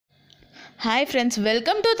Hi friends,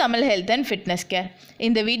 welcome to Tamil Health and Fitness Care.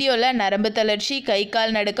 In the video la narambu thalarchi, kai kaal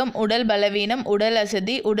nadakam, udal balavinam, udal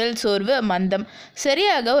asadi, udal sorvu, mandam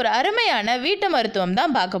சரியாக ஒரு அருமையான வீட்டு மருத்துவம்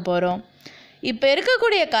தான் பார்க்க போறோம். இப்போ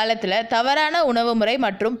இருக்கக்கூடிய காலத்துல தவறான உணவு முறை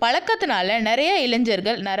மற்றும் பழக்கத்தினால நிறைய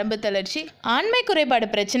இளைஞர்கள் நரம்பு தளர்ச்சி, ஆண்மை குறைபாடு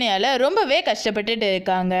பிரச்சனையால ரொம்பவே கஷ்டப்பட்டுட்டு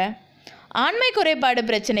இருக்காங்க. ஆண்மை குறைபாடு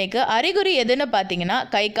பிரச்சனைக்கு அறிகுறி எதுன்னு பார்த்தீங்கன்னா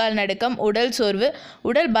கை கால் நடுக்கம், உடல் சோர்வு,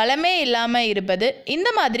 உடல் பலமே இல்லாமல் இருப்பது, இந்த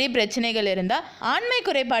மாதிரி பிரச்சனைகள் இருந்தால் ஆண்மை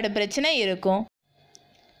குறைபாடு பிரச்சனை இருக்கும்.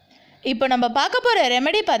 இப்போ நம்ம பார்க்க போகிற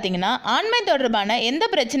ரெமெடி பார்த்தீங்கன்னா ஆண்மை தொடர்பான எந்த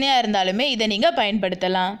பிரச்சனையாக இருந்தாலுமே இதை நீங்கள்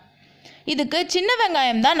பயன்படுத்தலாம். இதுக்கு சின்ன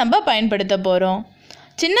வெங்காயம் தான் நம்ம பயன்படுத்த போகிறோம்.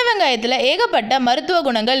 சின்ன வெங்காயத்தில் ஏகப்பட்ட மருத்துவ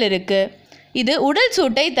குணங்கள் இருக்குது. இது உடல்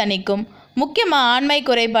சூட்டை தணிக்கும். முக்கியமாக ஆண்மை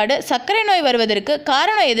குறைபாடு, சர்க்கரை நோய் வருவதற்கு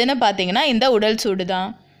காரணம் எதுன்னு பார்த்தீங்கன்னா இந்த உடல் சூடு தான்.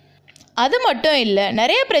 அது மட்டும் இல்லை,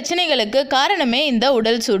 நிறைய பிரச்சனைகளுக்கு காரணமே இந்த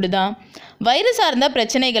உடல் சூடு தான். வயிறு சார்ந்த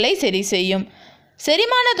பிரச்சனைகளை சரி செய்யும்.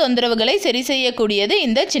 செரிமான தொந்தரவுகளை சரி செய்யக்கூடியது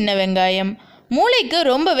இந்த சின்ன வெங்காயம். மூளைக்கு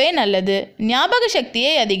ரொம்பவே நல்லது. ஞாபக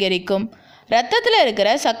சக்தியை அதிகரிக்கும். இரத்தத்தில் இருக்கிற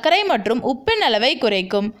சர்க்கரை மற்றும் உப்பின் அளவை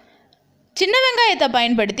குறைக்கும். சின்ன வெங்காயத்தை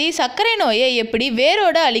பயன்படுத்தி சர்க்கரை நோயை எப்படி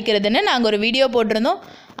வேரோடு அழிக்கிறதுன்னு நாங்கள் ஒரு வீடியோ போட்டிருந்தோம்.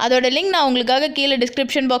 அதோட லிங்க் நான் உங்களுக்காக கீழே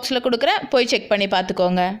டிஸ்கிரிப்ஷன் பாக்ஸில் கொடுக்குறேன், போய் செக் பண்ணி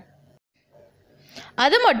பார்த்துக்கோங்க.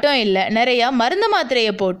 அது மட்டும் இல்லை, நிறையா மருந்து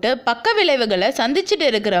மாத்திரையை போட்டு பக்க விளைவுகளை சந்திச்சுட்டு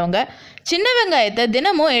இருக்கிறவங்க சின்ன வெங்காயத்தை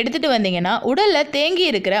தினமும் எடுத்துகிட்டு வந்தீங்கன்னா உடலில் தேங்கி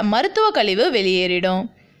இருக்கிற மருத்துவ கழிவு வெளியேறிடும்.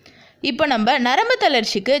 இப்போ நம்ம நரம்பு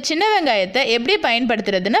தளர்ச்சிக்கு சின்ன வெங்காயத்தை எப்படி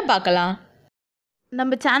பயன்படுத்துறதுன்னு பார்க்கலாம்.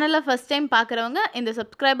 நம்ம சேனலை ஃபஸ்ட் டைம் பார்க்குறவங்க இந்த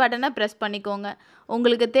சப்ஸ்கிரைப் பட்டனை ப்ரெஸ் பண்ணிக்கோங்க.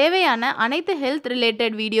 உங்களுக்கு தேவையான அனைத்து ஹெல்த்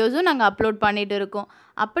ரிலேட்டட் வீடியோஸும் நாங்கள் அப்லோட் பண்ணிகிட்டு இருக்கோம்.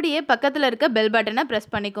 அப்படியே பக்கத்தில் இருக்க பெல் பட்டனை ப்ரெஸ்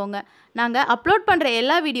பண்ணிக்கோங்க. நாங்கள் அப்லோட் பண்ணுற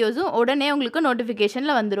எல்லா வீடியோஸும் உடனே உங்களுக்கு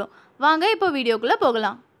நோட்டிஃபிகேஷனில் வந்துடும். வாங்க இப்போ வீடியோக்குள்ளே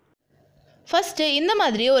போகலாம். ஃபஸ்ட்டு இந்த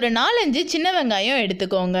மாதிரி ஒரு 4-5 சின்ன வெங்காயம்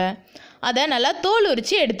எடுத்துக்கோங்க. அதை நல்லா தோல்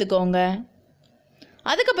உரித்து எடுத்துக்கோங்க.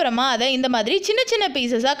 அதுக்கப்புறமா அதை இந்த மாதிரி சின்ன சின்ன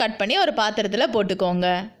பீசஸாக கட் பண்ணி ஒரு பாத்திரத்தில் போட்டுக்கோங்க.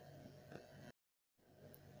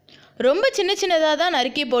 ரொம்ப சின்ன சின்னதாக தான்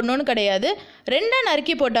நறுக்கி போடணும்னு கிடையாது, 2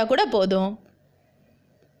 நறுக்கி போட்டால் கூட போதும்.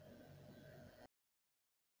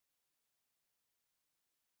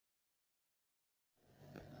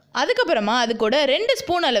 அதுக்கப்புறமா அது கூட 2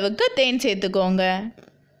 ஸ்பூன் அளவுக்கு தேன் சேர்த்துக்கோங்க.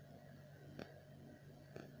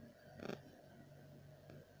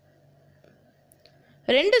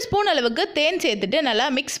 ரெண்டு ஸ்பூன் அளவுக்கு தேன் சேர்த்துட்டு நல்லா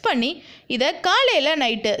மிக்ஸ் பண்ணி இதை காலையில்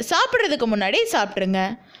நைட்டு சாப்பிட்றதுக்கு முன்னாடி சாப்பிட்ருங்க.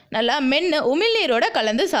 நல்லா மென்று உமிழ்நீரோட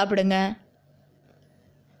கலந்து சாப்பிடுங்க.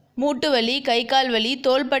 மூட்டு வலி, கை கால் வலி,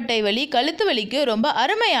 தோள்பட்டை வலி, கழுத்து வலிக்கு ரொம்ப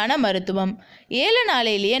அருமையான மருத்துவம். 7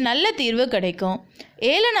 நாளையிலேயே நல்ல தீர்வு கிடைக்கும்.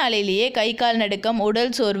 7 நாளையிலேயே கை கால் நடுக்கம்,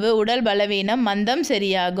 உடல் சோர்வு, உடல் பலவீனம், மந்தம்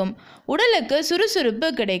சரியாகும். உடலுக்கு சுறுசுறுப்பு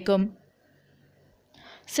கிடைக்கும்.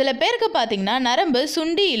 சில பேருக்கு பார்த்திங்கன்னா நரம்பு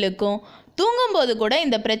சுண்டி இழுக்கும். தூங்கும்போது கூட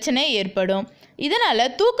இந்த பிரச்சனை ஏற்படும்.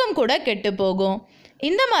 இதனால் தூக்கம் கூட கெட்டு போகும்.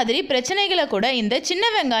 இந்த மாதிரி பிரச்சனைகளை கூட இந்த சின்ன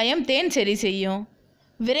வெங்காயம் தேன் சரி செய்யும்.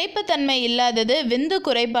 விரைப்புத்தன்மை இல்லாதது, விந்து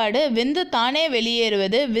குறைபாடு, விந்து தானே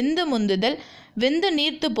வெளியேறுவது, விந்து முந்துதல், விந்து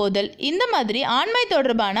நீர்த்து போதல், இந்த மாதிரி ஆண்மை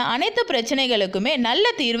தொடர்பான அனைத்து பிரச்சனைகளுக்குமே நல்ல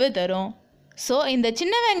தீர்வு தரும். ஸோ இந்த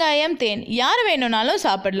சின்ன வெங்காயம் தேன் யார் வேணும்னாலும்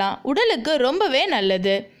சாப்பிடலாம். உடலுக்கு ரொம்பவே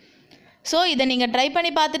நல்லது. ஸோ இதை நீங்கள் ட்ரை பண்ணி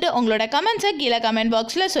பார்த்துட்டு உங்களோட கமெண்ட்ஸை கீழே கமெண்ட்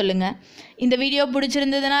பாக்ஸில் சொல்லுங்கள். இந்த வீடியோ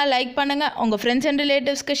பிடிச்சிருந்ததுன்னா லைக் பண்ணுங்கள், உங்கள் ஃப்ரெண்ட்ஸ் அண்ட்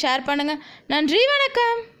ரிலேட்டிவ்ஸ்க்கு ஷேர் பண்ணுங்கள். நன்றி,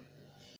 வணக்கம்.